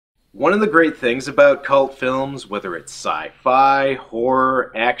One of the great things about cult films, whether it's sci-fi,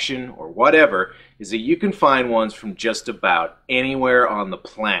 horror, action, or whatever, is that you can find ones from just about anywhere on the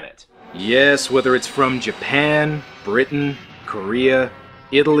planet. Yes, whether it's from Japan, Britain, Korea,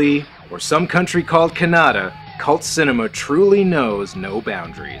 Italy, or some country called Canada, cult cinema truly knows no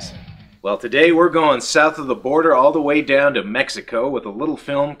boundaries. Well, today we're going south of the border all the way down to Mexico with a little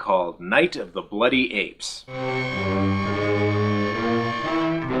film called Night of the Bloody Apes.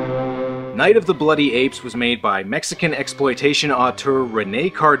 Night of the Bloody Apes was made by Mexican exploitation auteur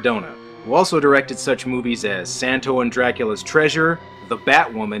René Cardona, who also directed such movies as Santo and Dracula's Treasure, The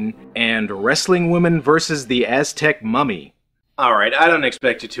Batwoman, and Wrestling Women vs. the Aztec Mummy. Alright, I don't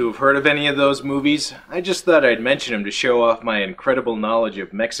expect you to have heard of any of those movies. I just thought I'd mention them to show off my incredible knowledge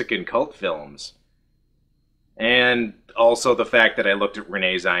of Mexican cult films. And also the fact that I looked at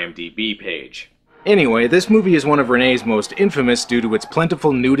René's IMDb page. Anyway, this movie is one of René's most infamous due to its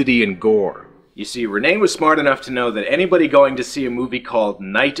plentiful nudity and gore. You see, René was smart enough to know that anybody going to see a movie called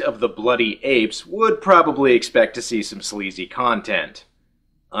Night of the Bloody Apes would probably expect to see some sleazy content.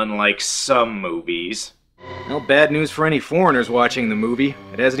 Unlike some movies. Well, bad news for any foreigners watching the movie.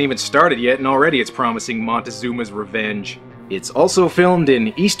 It hasn't even started yet and already it's promising Montezuma's revenge. It's also filmed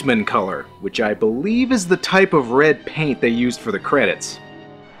in Eastman color, which I believe is the type of red paint they used for the credits.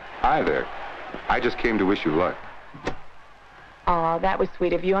 Hi there. I just came to wish you luck. Aw, that was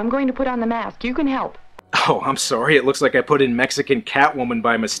sweet of you. I'm going to put on the mask. You can help. Oh, I'm sorry. It looks like I put in Mexican Catwoman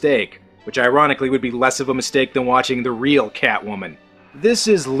by mistake, which ironically would be less of a mistake than watching the real Catwoman. This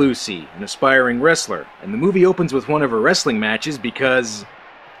is Lucy, an aspiring wrestler, and the movie opens with one of her wrestling matches because...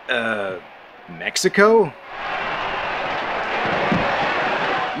 Mexico?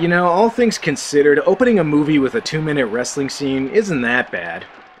 You know, all things considered, opening a movie with a 2-minute wrestling scene isn't that bad.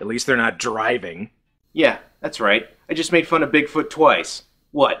 At least they're not driving. Yeah, that's right. I just made fun of Bigfoot twice.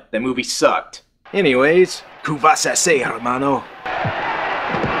 What? That movie sucked. Anyways, ¿qué vas a hacer, hermano?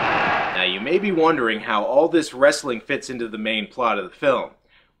 Now you may be wondering how all this wrestling fits into the main plot of the film.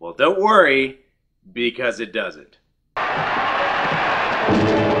 Well, don't worry, because it doesn't.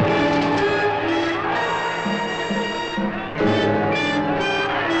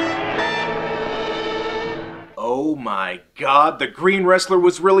 Oh my god, the green wrestler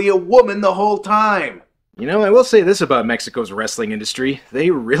was really a woman the whole time! You know, I will say this about Mexico's wrestling industry. They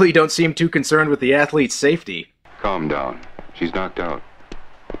really don't seem too concerned with the athlete's safety. Calm down. She's knocked out.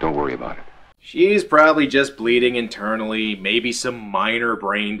 Don't worry about it. She's probably just bleeding internally, maybe some minor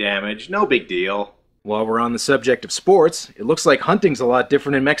brain damage, no big deal. While we're on the subject of sports, it looks like hunting's a lot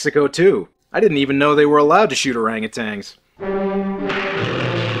different in Mexico too. I didn't even know they were allowed to shoot orangutans.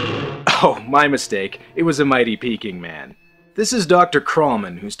 Oh, my mistake. It was a mighty Peking man. This is Dr.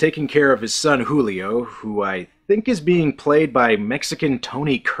 Krallman, who's taking care of his son Julio, who I think is being played by Mexican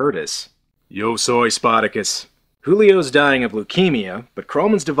Tony Curtis. Yo soy Spartacus. Julio's dying of leukemia, but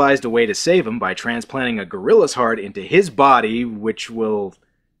Krallman's devised a way to save him by transplanting a gorilla's heart into his body, which will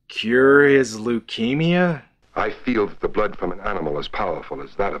cure his leukemia? I feel that the blood from an animal as powerful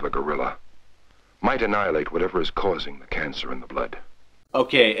as that of a gorilla might annihilate whatever is causing the cancer in the blood.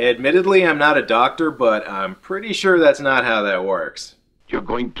 Okay, admittedly I'm not a doctor, but I'm pretty sure that's not how that works. You're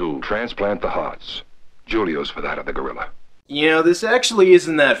going to transplant the hearts. Julio's for that of the gorilla. You know, this actually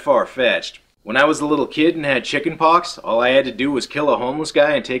isn't that far-fetched. When I was a little kid and had chicken pox, all I had to do was kill a homeless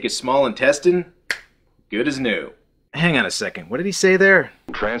guy and take his small intestine. Good as new. Hang on a second, what did he say there?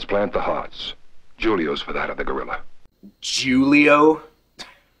 Transplant the hearts. Julio's for that of the gorilla. Julio?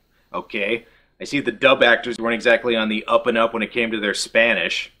 Okay. I see the dub actors weren't exactly on the up and up when it came to their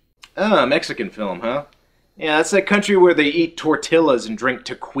Spanish. Ah, Mexican film, huh? Yeah, that's that country where they eat tortillas and drink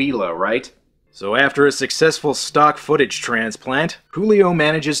tequila, right? So after a successful stock footage transplant, Julio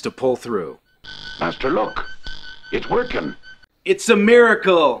manages to pull through. Master, look. It's working. It's a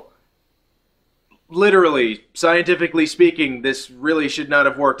miracle! Literally, scientifically speaking, this really should not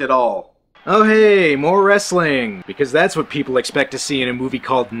have worked at all. Oh hey, more wrestling! Because that's what people expect to see in a movie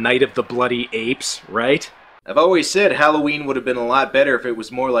called Night of the Bloody Apes, right? I've always said Halloween would have been a lot better if it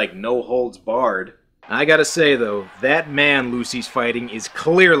was more like No Holds Barred. I gotta say though, that man Lucy's fighting is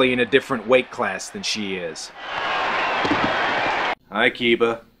clearly in a different weight class than she is. Hi,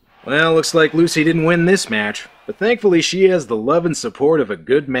 Kiba. Well, looks like Lucy didn't win this match, but thankfully she has the love and support of a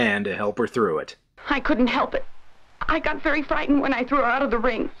good man to help her through it. I couldn't help it. I got very frightened when I threw her out of the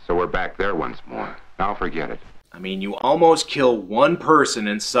ring. So we're back there once more. Now forget it. I mean, you almost kill one person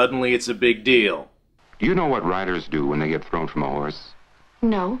and suddenly it's a big deal. Do you know what riders do when they get thrown from a horse?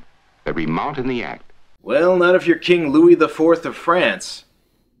 No. They remount in the act. Well, not if you're King Louis IV of France.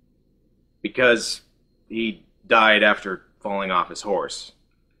 Because he died after falling off his horse.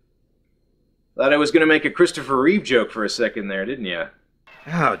 Thought I was gonna make a Christopher Reeve joke for a second there, didn't ya?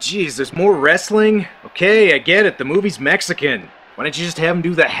 Oh, geez, there's more wrestling? Okay, I get it, the movie's Mexican. Why don't you just have him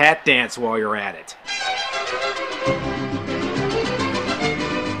do the hat dance while you're at it?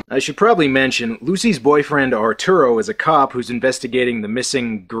 I should probably mention, Lucy's boyfriend Arturo is a cop who's investigating the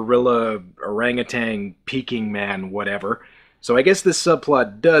missing gorilla, orangutan, Peking man, whatever. So I guess this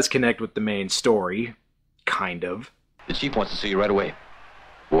subplot does connect with the main story. Kind of. The chief wants to see you right away.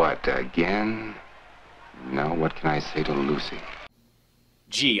 What, again? Now what can I say to Lucy?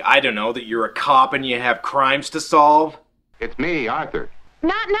 Gee, I don't know, that you're a cop and you have crimes to solve? It's me, Arthur.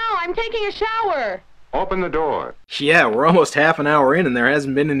 Not now. I'm taking a shower. Open the door. Yeah, we're almost half an hour in and there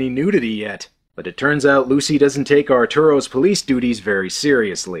hasn't been any nudity yet. But it turns out Lucy doesn't take Arturo's police duties very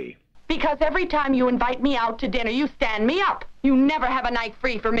seriously. Because every time you invite me out to dinner, you stand me up. You never have a night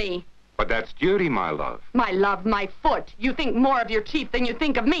free for me. But that's duty, my love. My love, my foot. You think more of your chief than you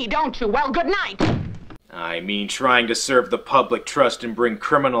think of me, don't you? Well, good night. I mean, trying to serve the public trust and bring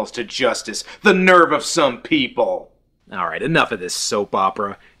criminals to justice. The nerve of some people! Alright, enough of this soap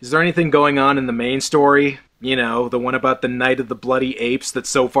opera. Is there anything going on in the main story? You know, the one about the Night of the Bloody Apes that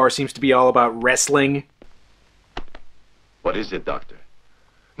so far seems to be all about wrestling? What is it, Doctor?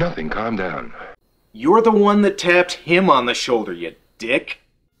 Nothing, calm down. You're the one that tapped him on the shoulder, you dick.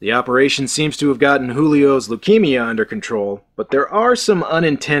 The operation seems to have gotten Julio's leukemia under control, but there are some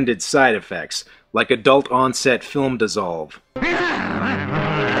unintended side effects, like adult-onset film dissolve. Yeah,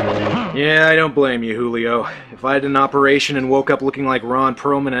 I don't blame you, Julio. If I had an operation and woke up looking like Ron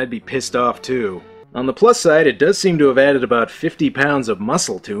Perlman, I'd be pissed off too. On the plus side, it does seem to have added about 50 pounds of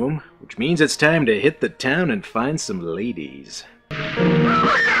muscle to him, which means it's time to hit the town and find some ladies.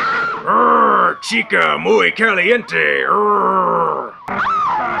 Chica muy caliente!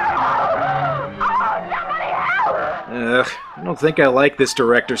 I don't think I like this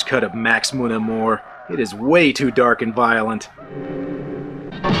director's cut of Max Mon Amour. It is way too dark and violent.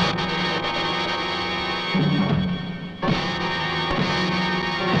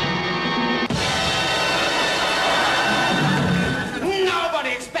 Nobody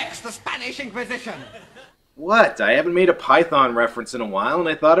expects the Spanish Inquisition. What? I haven't made a Python reference in a while, and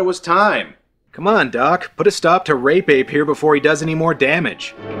I thought it was time. Come on, Doc. Put a stop to Rape Ape here before he does any more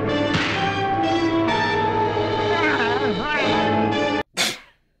damage.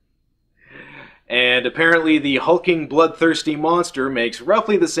 And apparently the hulking, bloodthirsty monster makes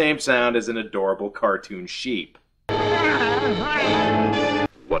roughly the same sound as an adorable cartoon sheep.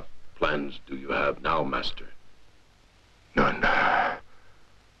 What plans do you have now, Master? None.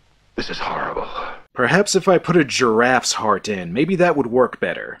 This is horrible. Perhaps if I put a giraffe's heart in, maybe that would work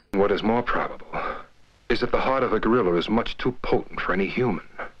better. What is more probable is that the heart of a gorilla is much too potent for any human,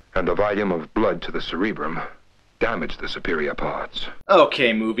 and the volume of blood to the cerebrum damage the superior parts.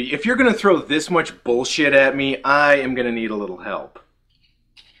 Okay, movie, if you're gonna throw this much bullshit at me, I am gonna need a little help.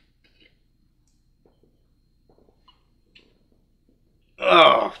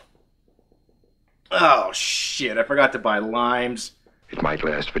 Oh, shit, I forgot to buy limes. It might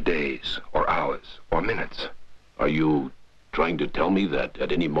last for days, or hours, or minutes. Are you trying to tell me that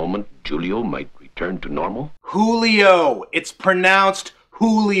at any moment Julio might return to normal? Julio! It's pronounced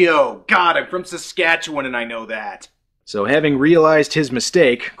Julio! God, I'm from Saskatchewan and I know that. So having realized his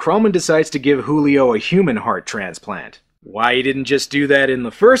mistake, Krallman decides to give Julio a human heart transplant. Why he didn't just do that in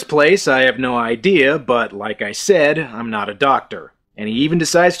the first place, I have no idea, but like I said, I'm not a doctor. And he even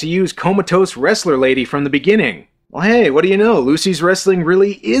decides to use comatose wrestler lady from the beginning. Well, hey, what do you know? Lucy's wrestling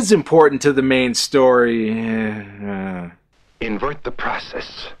really is important to the main story. Invert the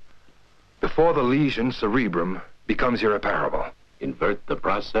process. Before the lesion cerebrum becomes irreparable. Invert the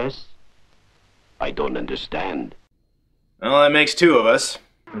process? I don't understand. Well, that makes two of us.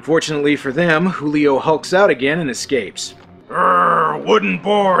 Unfortunately for them, Julio hulks out again and escapes. Wooden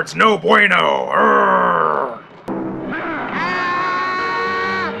boards, no bueno!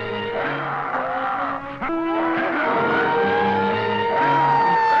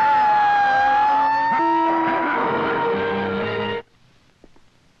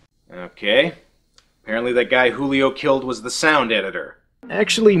 Okay. Apparently that guy Julio killed was the sound editor.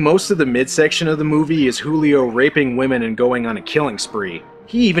 Actually, most of the midsection of the movie is Julio raping women and going on a killing spree.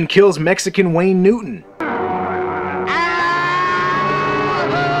 He even kills Mexican Wayne Newton.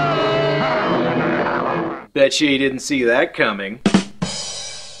 Bet you didn't see that coming.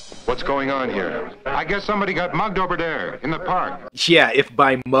 What's going on here? I guess somebody got mugged over there, in the park. Yeah, if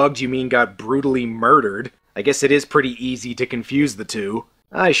by mugged you mean got brutally murdered. I guess it is pretty easy to confuse the two.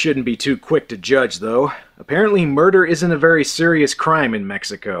 I shouldn't be too quick to judge, though. Apparently murder isn't a very serious crime in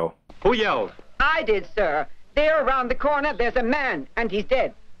Mexico. Who yelled? I did, sir. There around the corner, there's a man, and he's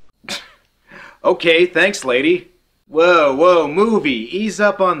dead. Okay, thanks, lady. Whoa, movie, ease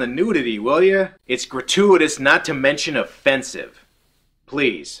up on the nudity, will ya? It's gratuitous, not to mention offensive.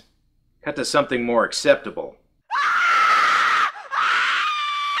 Please, cut to something more acceptable.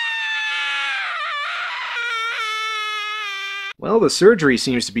 Well, the surgery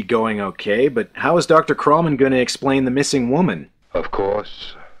seems to be going okay, but how is Dr. Krallman going to explain the missing woman? Of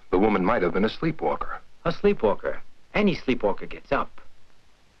course, the woman might have been a sleepwalker. A sleepwalker. Any sleepwalker gets up.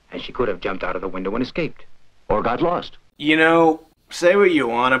 And she could have jumped out of the window and escaped. Or got lost. You know, say what you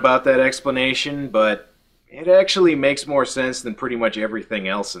want about that explanation, but it actually makes more sense than pretty much everything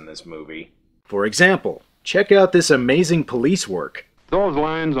else in this movie. For example, check out this amazing police work. Those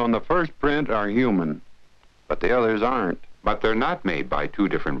lines on the first print are human, but the others aren't. But they're not made by two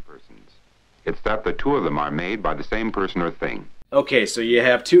different persons. It's that the two of them are made by the same person or thing. Okay, so you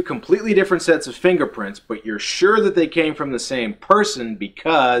have two completely different sets of fingerprints, but you're sure that they came from the same person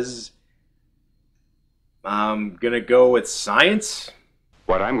because... I'm gonna go with science?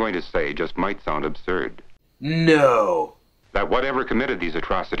 What I'm going to say just might sound absurd. No. That whatever committed these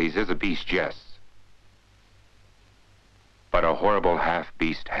atrocities is a beast, yes. But a horrible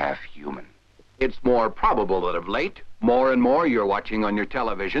half-beast, half-human. It's more probable that of late, more and more you're watching on your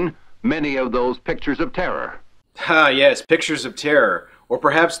television many of those pictures of terror. Ah, yes, pictures of terror. Or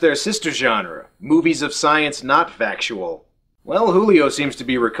perhaps their sister genre, movies of science not factual. Well, Julio seems to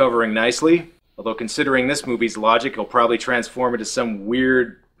be recovering nicely. Although considering this movie's logic, he'll probably transform into some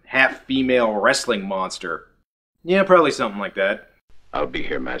weird, half-female wrestling monster. Yeah, probably something like that. I'll be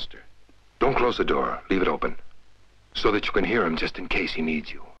here, Master. Don't close the door. Leave it open. So that you can hear him just in case he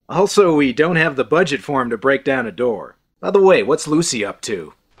needs you. Also, we don't have the budget for him to break down a door. By the way, what's Lucy up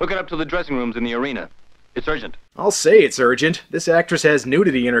to? Hook it up to the dressing rooms in the arena. It's urgent. I'll say it's urgent. This actress has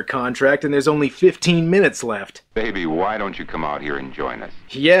nudity in her contract and there's only 15 minutes left. Baby, why don't you come out here and join us?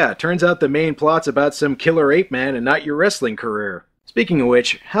 Yeah, turns out the main plot's about some killer ape man and not your wrestling career. Speaking of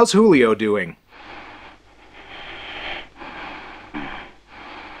which, how's Julio doing?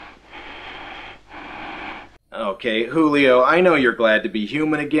 Okay, Julio, I know you're glad to be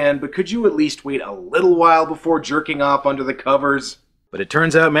human again, but could you at least wait a little while before jerking off under the covers? But it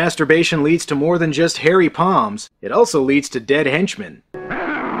turns out masturbation leads to more than just hairy palms. It also leads to dead henchmen. Decapitation!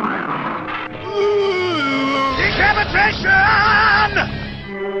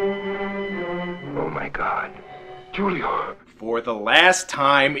 Oh my God. Julio. For the last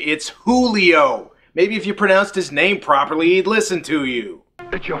time, it's Julio! Maybe if you pronounced his name properly, he'd listen to you.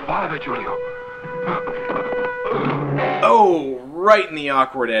 It's your father, Julio. Oh, right in the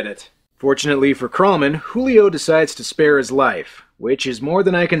awkward edit. Fortunately for Krallman, Julio decides to spare his life, which is more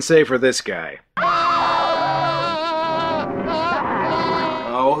than I can say for this guy.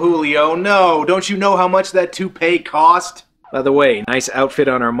 Oh, Julio, no! Don't you know how much that toupee cost? By the way, nice outfit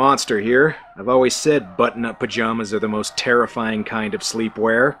on our monster here. I've always said button-up pajamas are the most terrifying kind of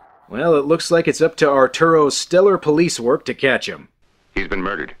sleepwear. Well, it looks like it's up to Arturo's stellar police work to catch him. He's been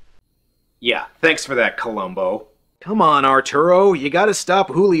murdered. Yeah, thanks for that, Columbo. Come on, Arturo, you gotta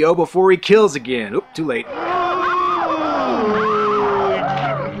stop Julio before he kills again. Oop, too late.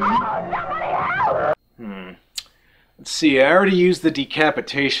 Let's see, I already used the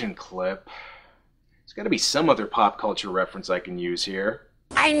decapitation clip. There's gotta be some other pop culture reference I can use here.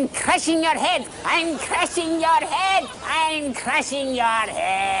 I'm crushing your head! I'm crushing your head! I'm crushing your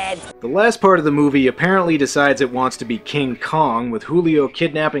head! The last part of the movie apparently decides it wants to be King Kong, with Julio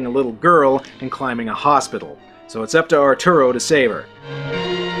kidnapping a little girl and climbing a hospital. So it's up to Arturo to save her.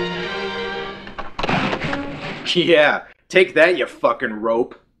 Yeah, take that, you fucking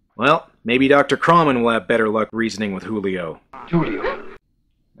rope. Well, maybe Dr. Krallman will have better luck reasoning with Julio. Julio.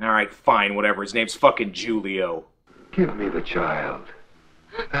 Alright, fine, whatever. His name's fucking Julio. Give me the child.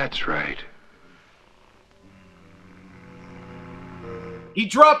 That's right. He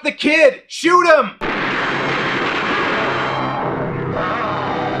dropped the kid! Shoot him!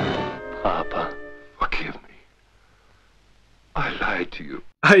 Papa. Forgive me. I lied to you.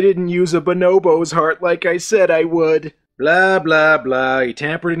 I didn't use a bonobo's heart like I said I would. Blah, blah, blah. You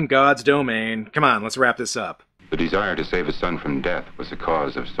tampered in God's domain. Come on, let's wrap this up. The desire to save his son from death was the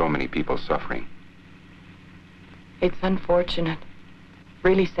cause of so many people's suffering. It's unfortunate.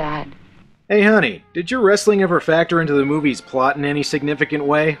 Really sad. Hey, honey, did your wrestling ever factor into the movie's plot in any significant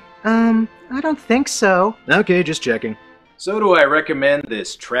way? I don't think so. Okay, just checking. So do I recommend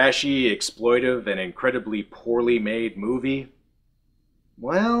this trashy, exploitive, and incredibly poorly made movie?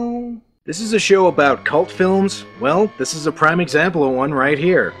 Well, this is a show about cult films. Well, this is a prime example of one right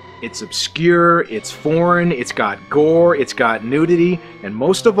here. It's obscure, it's foreign, it's got gore, it's got nudity, and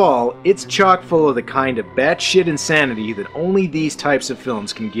most of all, it's chock full of the kind of batshit insanity that only these types of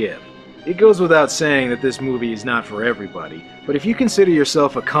films can give. It goes without saying that this movie is not for everybody, but if you consider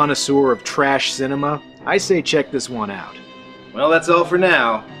yourself a connoisseur of trash cinema, I say check this one out. Well, that's all for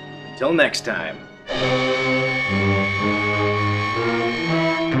now. Until next time.